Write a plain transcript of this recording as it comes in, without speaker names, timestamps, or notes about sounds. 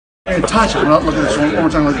And touch it. We're not looking at this one more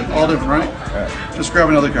time. Look at it. All different, right? Yeah. Just grab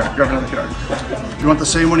another card. Grab another card. You want the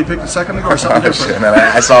same one you picked a second ago, or something different? Shit, man,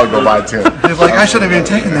 I saw it go by too. You're like, I should have even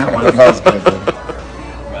taken that one. That was good, dude.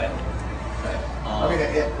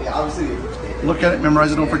 Look at it,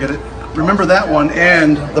 memorize it, don't forget it. Remember that one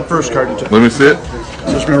and the first card you took. Let me see it.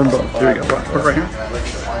 Just remember both. Here you go. Put it right here.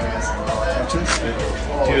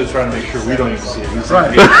 Tito's trying to make sure we don't even see it. He's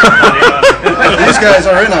right. These guys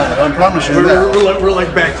are in on it, I promise you. We're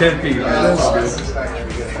like back 10 feet. That's good.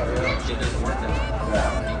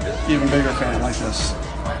 Even bigger fan like this.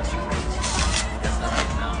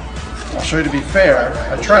 I'll show you to be fair.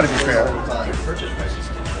 I try to be fair.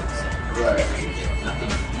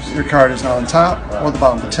 Your card is not on top or the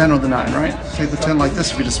bottom, the 10 or the 9, right? Take the 10 like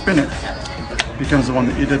this, if you just spin it, it becomes the one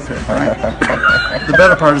that you did pick, right? The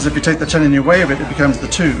better part is if you take the 10 and you wave it, it becomes the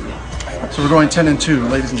 2. So we're going 10 and 2,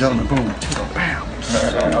 ladies and gentlemen. Boom. Bam.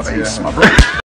 Face, my brother.